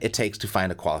time it takes to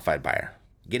find a qualified buyer.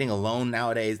 Getting a loan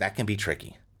nowadays, that can be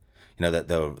tricky. You know,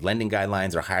 the lending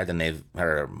guidelines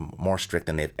are more strict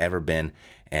than they've ever been,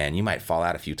 and you might fall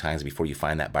out a few times before you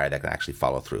find that buyer that can actually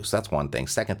follow through. So that's one thing.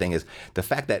 Second thing is the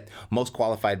fact that most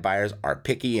qualified buyers are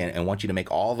picky and want you to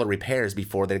make all the repairs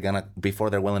before they're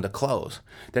willing to close.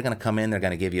 They're gonna come in, they're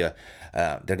gonna give you,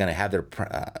 they're gonna have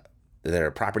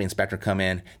their property inspector come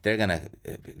in, they're going to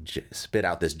spit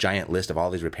out this giant list of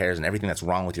all these repairs and everything that's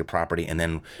wrong with your property. And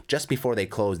then just before they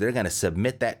close, they're going to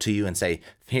submit that to you and say,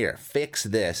 here, fix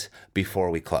this before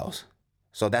we close.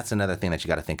 So that's another thing that you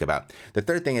got to think about. The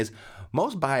third thing is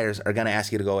most buyers are going to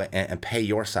ask you to go and pay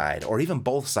your side or even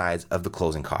both sides of the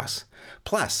closing costs.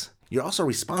 Plus, you're also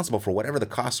responsible for whatever the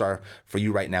costs are for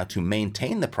you right now to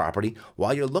maintain the property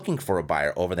while you're looking for a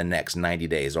buyer over the next 90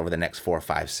 days, over the next 4,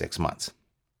 5, 6 months.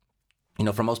 You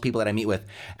know, for most people that I meet with,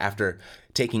 after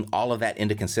taking all of that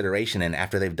into consideration and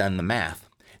after they've done the math,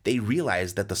 they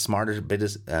realize that the smarter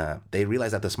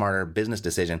business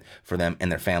decision for them and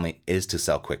their family is to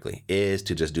sell quickly, is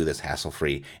to just do this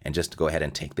hassle-free and just to go ahead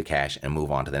and take the cash and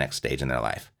move on to the next stage in their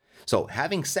life. So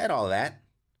having said all that,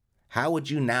 how would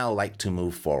you now like to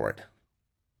move forward?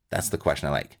 That's the question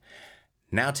I like.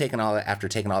 Now, after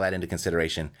taking all that into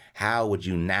consideration, how would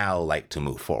you now like to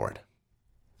move forward?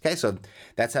 Okay, so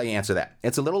that's how you answer that.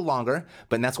 It's a little longer,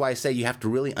 but that's why I say you have to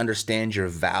really understand your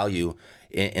value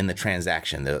in the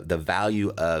transaction, the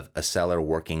value of a seller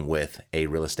working with a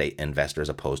real estate investor as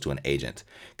opposed to an agent,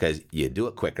 because you do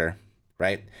it quicker,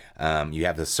 right? You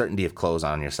have the certainty of close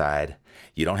on your side.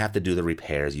 You don't have to do the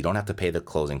repairs. You don't have to pay the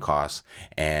closing costs,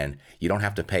 and you don't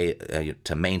have to pay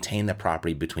to maintain the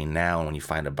property between now and when you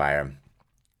find a buyer.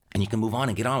 And you can move on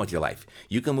and get on with your life.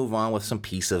 You can move on with some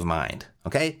peace of mind,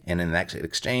 okay? And in that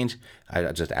exchange,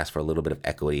 I just ask for a little bit of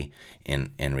equity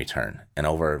in return. And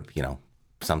over,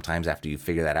 sometimes after you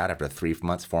figure that out, after 3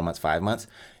 months, 4 months, 5 months,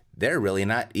 they're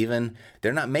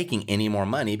not making any more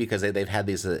money because they've had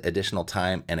these additional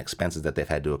time and expenses that they've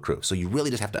had to accrue. So you really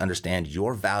just have to understand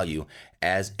your value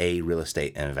as a real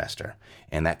estate investor.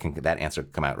 And that answer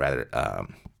can come out rather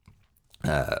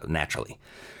naturally.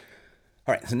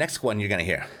 All right, so next one you're going to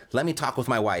hear, let me talk with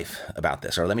my wife about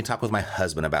this, or let me talk with my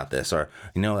husband about this, or,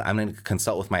 I'm going to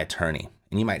consult with my attorney.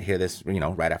 And you might hear this,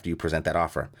 right after you present that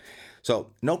offer. So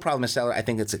no problem, Ms. Seller. I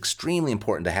think it's extremely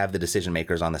important to have the decision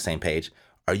makers on the same page.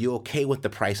 Are you okay with the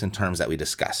price and terms that we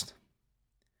discussed?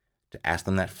 To ask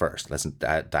them that first. Let's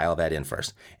dial that in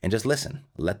first. And just listen.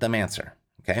 Let them answer,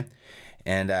 okay?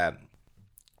 And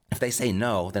if they say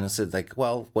no, then it's like,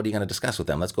 well, what are you going to discuss with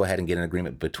them? Let's go ahead and get an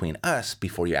agreement between us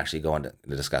before you actually go on to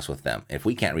discuss with them. If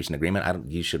we can't reach an agreement,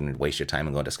 you shouldn't waste your time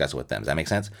and go and discuss it with them. Does that make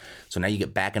sense? So now you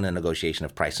get back into the negotiation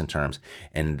of price and terms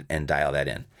and dial that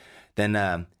in.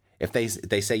 Then if they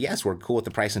say, yes, we're cool with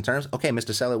the price and terms. Okay,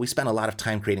 Mr. Seller, we spent a lot of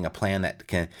time creating a plan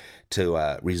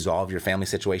to resolve your family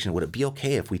situation. Would it be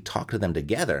okay if we talk to them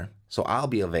together so I'll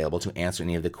be available to answer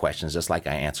any of the questions just like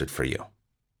I answered for you?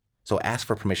 So ask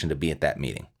for permission to be at that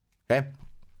meeting. Okay.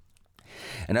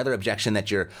 Another objection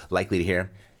that you're likely to hear,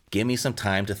 give me some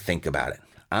time to think about it.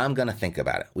 I'm going to think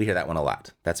about it. We hear that one a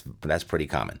lot. That's pretty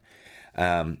common.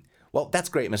 Well, that's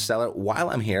great, Mr. Seller. While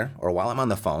I'm here or while I'm on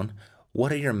the phone,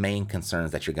 what are your main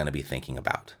concerns that you're going to be thinking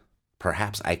about?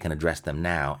 Perhaps I can address them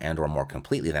now and or more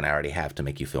completely than I already have to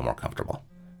make you feel more comfortable.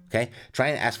 Okay, try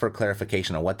and ask for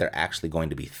clarification on what they're actually going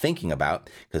to be thinking about,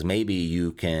 because maybe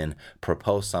you can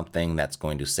propose something that's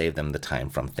going to save them the time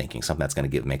from thinking, something that's going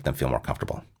to make them feel more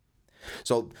comfortable.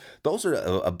 So those are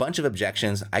a bunch of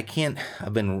objections.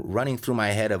 I've been running through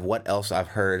my head of what else I've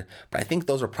heard, but I think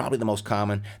those are probably the most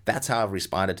common. That's how I've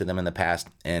responded to them in the past.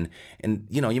 And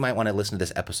you might want to listen to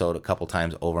this episode a couple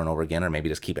times over and over again, or maybe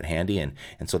just keep it handy. And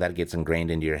so that gets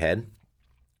ingrained into your head.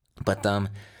 But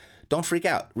don't freak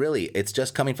out. Really, it's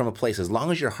just coming from a place. As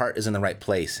long as your heart is in the right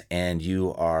place and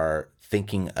you are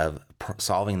thinking of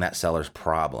solving that seller's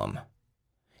problem,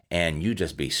 and you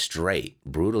just be straight,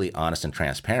 brutally honest and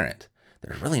transparent,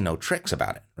 there's really no tricks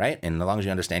about it, right? And as long as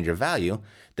you understand your value,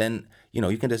 then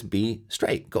you can just be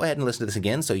straight. Go ahead and listen to this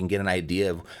again so you can get an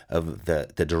idea of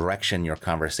the direction your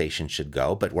conversation should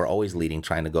go. But we're always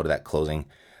trying to go to that closing,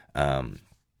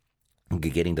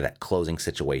 getting to that closing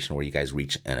situation where you guys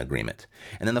reach an agreement.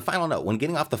 And then the final note, when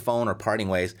getting off the phone or parting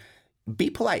ways, be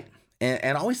polite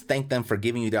and always thank them for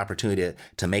giving you the opportunity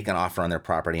to make an offer on their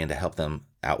property and to help them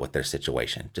out with their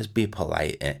situation. Just be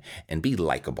polite and be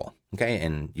likable, okay?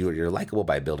 And you're likable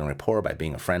by building rapport, by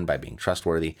being a friend, by being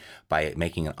trustworthy, by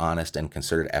making an honest and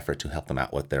concerted effort to help them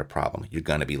out with their problem. You're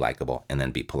going to be likable and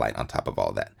then be polite on top of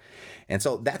all that. And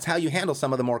so that's how you handle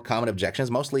some of the more common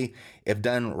objections. Mostly, if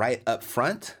done right up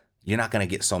front, you're not going to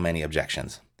get so many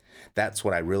objections. That's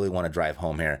what I really want to drive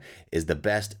home here, is the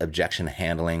best objection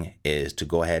handling is to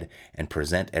go ahead and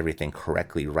present everything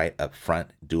correctly right up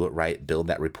front. Do it right, build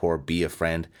that rapport, be a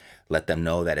friend, let them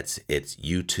know that it's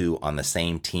you two on the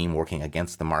same team working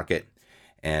against the market.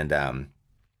 And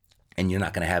you're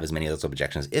not going to have as many of those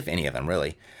objections, if any of them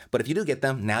really. But if you do get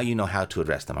them, now you know how to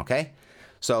address them, okay?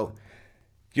 So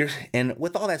and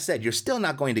with all that said, you're still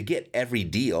not going to get every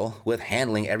deal with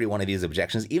handling every one of these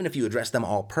objections, even if you address them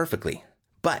all perfectly.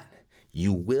 But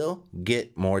you will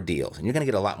get more deals, and you're going to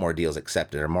get a lot more deals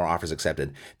accepted or more offers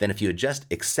accepted than if you had just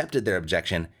accepted their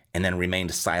objection and then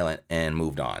remained silent and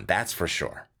moved on. That's for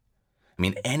sure. I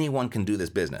mean, anyone can do this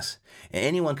business.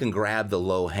 Anyone can grab the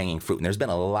low-hanging fruit. And there's been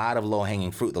a lot of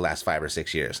low-hanging fruit the last 5 or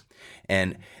 6 years.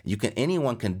 And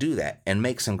anyone can do that and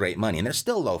make some great money. And there's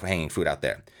still low-hanging fruit out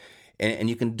there. And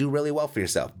you can do really well for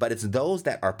yourself. But it's those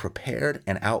that are prepared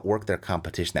and outwork their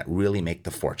competition that really make the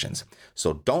fortunes.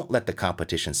 So don't let the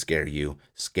competition scare you.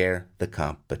 Scare the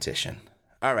competition.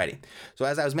 Alrighty. So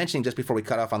as I was mentioning just before we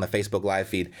cut off on the Facebook live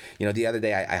feed, the other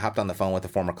day I hopped on the phone with a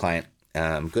former client,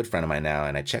 good friend of mine now,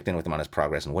 and I checked in with him on his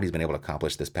progress and what he's been able to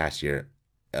accomplish this past year.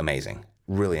 Amazing.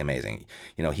 Really amazing.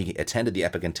 He attended the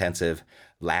Epic Intensive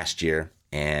last year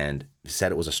and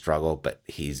said it was a struggle, but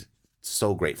he's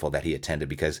so grateful that he attended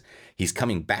because he's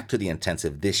coming back to the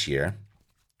intensive this year.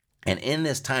 And in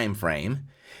this time frame,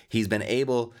 he's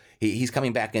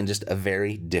coming back in just a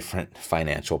very different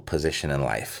financial position in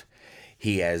life.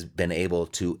 He has been able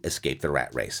to escape the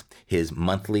rat race. His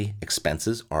monthly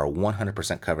expenses are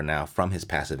 100% covered now from his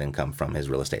passive income from his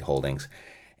real estate holdings.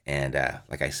 And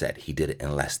like I said, he did it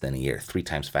in less than a year, 3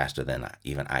 times faster than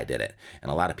even I did it.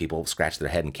 And a lot of people scratch their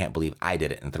head and can't believe I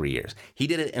did it in 3 years. He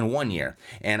did it in 1 year.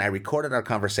 And I recorded our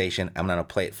conversation. I'm going to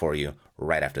play it for you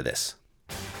right after this.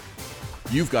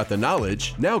 You've got the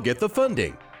knowledge, now get the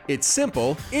funding. It's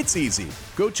simple, it's easy.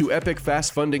 Go to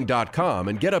epicfastfunding.com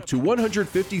and get up to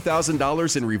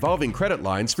 $150,000 in revolving credit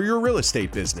lines for your real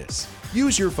estate business.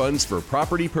 Use your funds for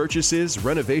property purchases,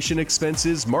 renovation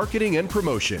expenses, marketing, and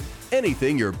promotion.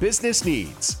 Anything your business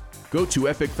needs. Go to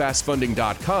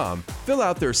epicfastfunding.com, fill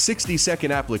out their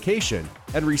 60-second application,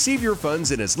 and receive your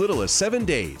funds in as little as 7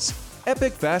 days.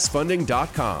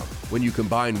 epicfastfunding.com. When you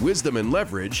combine wisdom and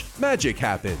leverage, magic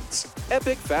happens.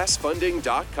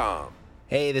 epicfastfunding.com.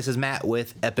 Hey, this is Matt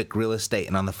with Epic Real Estate,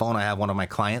 and on the phone I have one of my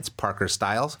clients, Parker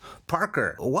Stiles.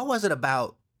 Parker, what was it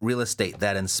about real estate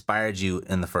that inspired you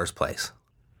in the first place?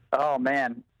 Oh,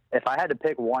 man. If I had to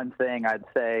pick one thing, I'd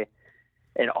say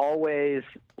it always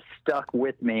stuck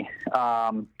with me.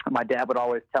 My dad would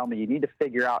always tell me, you need to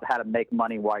figure out how to make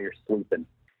money while you're sleeping.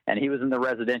 And he was in the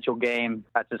residential game.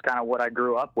 That's just kind of what I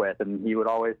grew up with. And he would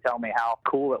always tell me how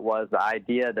cool it was, the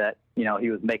idea that, he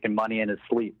was making money in his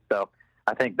sleep. So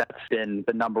I think that's been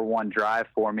the number one drive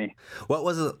for me. What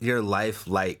was your life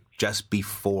like just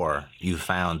before you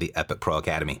found the Epic Pro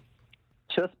Academy?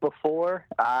 Just before,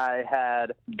 I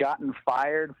had gotten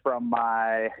fired from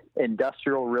my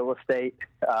industrial real estate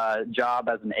job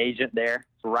as an agent there.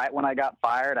 So right when I got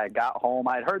fired, I got home.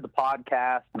 I had heard the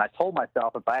podcast, and I told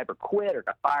myself if I ever quit or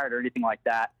got fired or anything like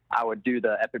that, I would do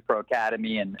the Epic Pro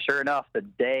Academy. And sure enough, the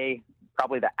day,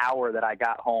 probably the hour that I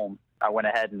got home, I went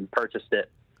ahead and purchased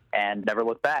it and never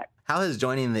looked back. How has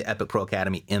joining the Epic Pro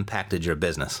Academy impacted your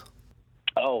business?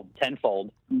 Oh,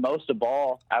 tenfold. Most of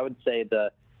all, I would say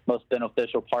the most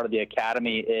beneficial part of the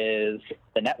Academy is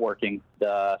the networking.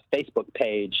 The Facebook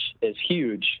page is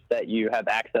huge that you have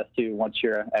access to once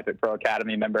you're an Epic Pro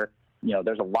Academy member. You know,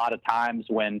 there's a lot of times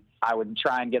when I would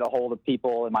try and get a hold of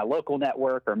people in my local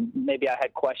network, or maybe I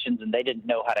had questions and they didn't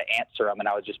know how to answer them, and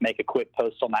I would just make a quick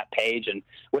post on that page, and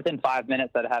within 5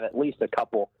 minutes I'd have at least a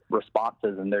couple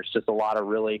responses, and there's just a lot of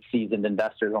really seasoned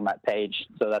investors on that page.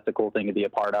 So that's a cool thing to be a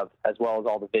part of, as well as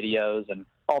all the videos and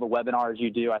all the webinars you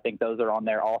do. I think those are on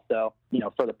there also. You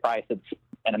know, for the price, it's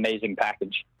an amazing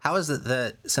package. How is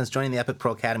it since joining the Epic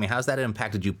Pro Academy, how's that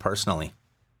impacted you personally?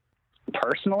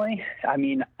 Personally, I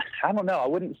mean, I don't know. I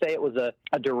wouldn't say it was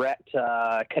a direct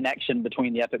connection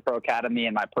between the Epic Pro Academy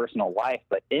and my personal life,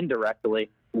 but indirectly,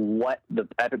 what the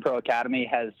Epic Pro Academy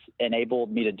has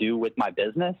enabled me to do with my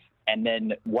business, and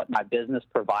then what my business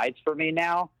provides for me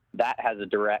now, that has a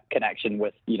direct connection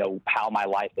with, you know, how my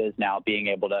life is now, being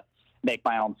able to make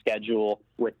my own schedule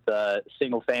with the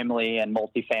single family and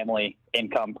multifamily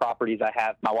income properties I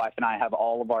have. My wife and I have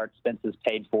all of our expenses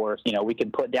paid for. You know, we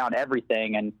can put down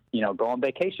everything and, you know, go on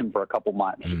vacation for a couple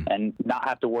months and not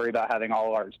have to worry about having all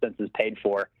of our expenses paid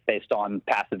for based on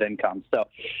passive income. So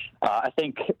I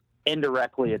think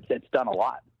indirectly it's done a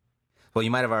lot. Well,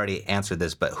 you might have already answered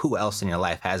this, but who else in your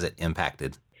life has it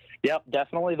impacted? Yep,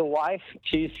 definitely the wife.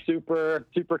 She's super,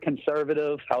 super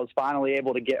conservative. I was finally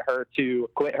able to get her to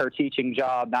quit her teaching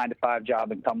job, 9-to-5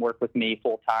 job, and come work with me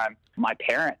full time. My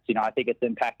parents, you know, I think it's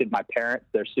impacted my parents.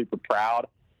 They're super proud.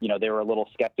 You know, they were a little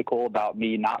skeptical about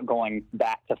me not going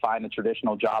back to find a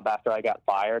traditional job after I got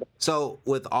fired. So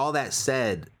with all that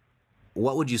said,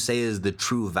 what would you say is the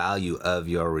true value of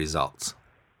your results?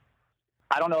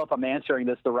 I don't know if I'm answering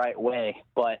this the right way,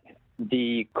 but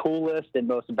the coolest and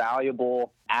most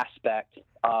valuable aspect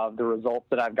of the results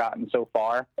that I've gotten so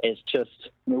far is just,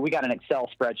 I mean, we got an Excel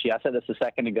spreadsheet. I said this a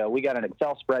second ago. We got an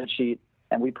Excel spreadsheet,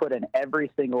 and we put in every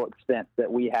single expense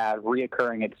that we have,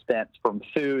 reoccurring expense, from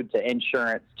food to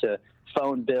insurance to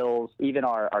phone bills, even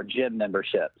our gym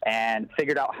membership, and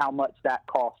figured out how much that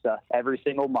cost us every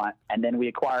single month. And then we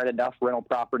acquired enough rental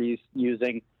properties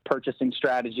using purchasing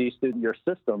strategies through your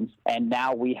systems, and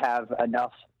now we have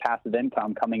enough passive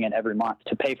income coming in every month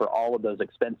to pay for all of those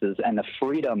expenses. And the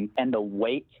freedom and the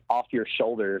weight off your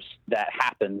shoulders that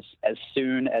happens as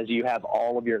soon as you have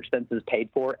all of your expenses paid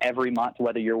for every month,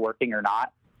 whether you're working or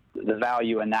not, the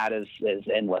value in that is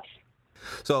endless.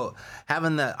 So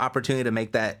having the opportunity to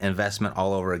make that investment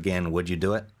all over again, would you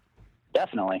do it?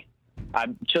 Definitely. I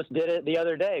just did it the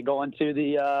other day, going to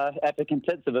the Epic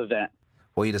Intensive event.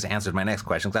 Well, you just answered my next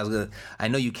question. I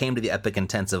know you came to the Epic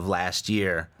Intensive last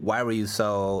year. Why were you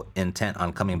so intent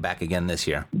on coming back again this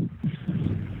year?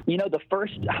 You know,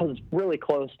 I was really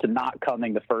close to not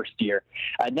coming the first year.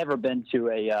 I'd never been to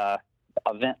a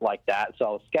event like that, so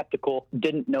I was skeptical,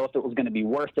 didn't know if it was going to be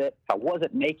worth it. I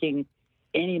wasn't making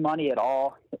any money at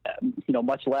all, you know,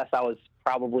 much less. I was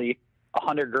probably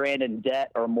 $100,000 in debt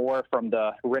or more from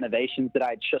the renovations that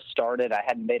I had just started. I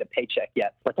hadn't made a paycheck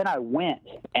yet. But then I went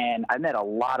and I met a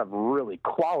lot of really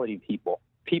quality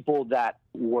people that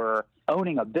were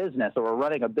owning a business or were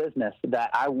running a business that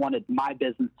I wanted my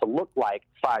business to look like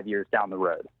 5 years down the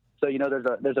road. So, you know,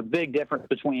 there's a big difference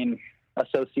between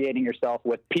associating yourself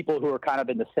with people who are kind of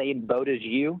in the same boat as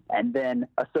you, and then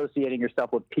associating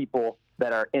yourself with people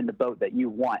that are in the boat that you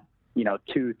want, you know,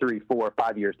 2, 3, 4,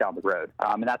 5 years down the road.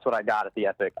 And that's what I got at the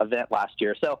Epic event last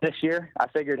year. So this year I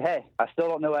figured, hey, I still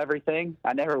don't know everything.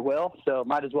 I never will. So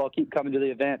might as well keep coming to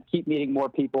the event, keep meeting more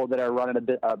people that are running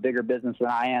a bigger business than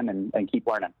I am, and keep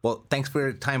learning. Well, thanks for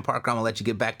your time, Parker. I'm going to let you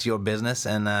get back to your business,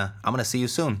 and I'm going to see you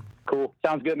soon. Cool.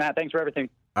 Sounds good, Matt. Thanks for everything.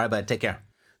 All right, bud. Take care.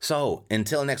 So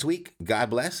until next week, God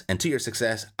bless. And to your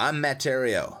success, I'm Matt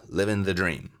Theriault, living the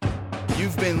dream.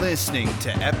 You've been listening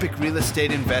to Epic Real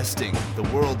Estate Investing, the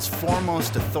world's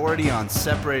foremost authority on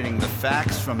separating the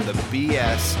facts from the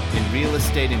BS in real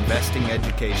estate investing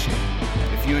education.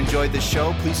 If you enjoyed the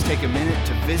show, please take a minute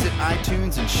to visit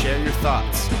iTunes and share your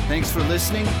thoughts. Thanks for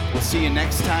listening. We'll see you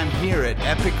next time here at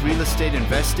Epic Real Estate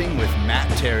Investing with Matt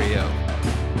Theriault.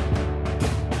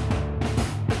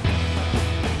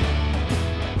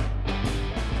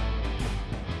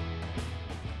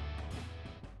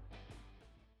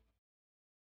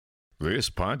 This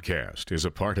podcast is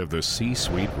a part of the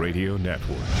C-Suite Radio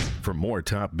Network. For more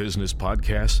top business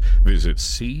podcasts, visit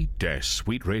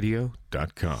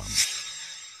c-suiteradio.com.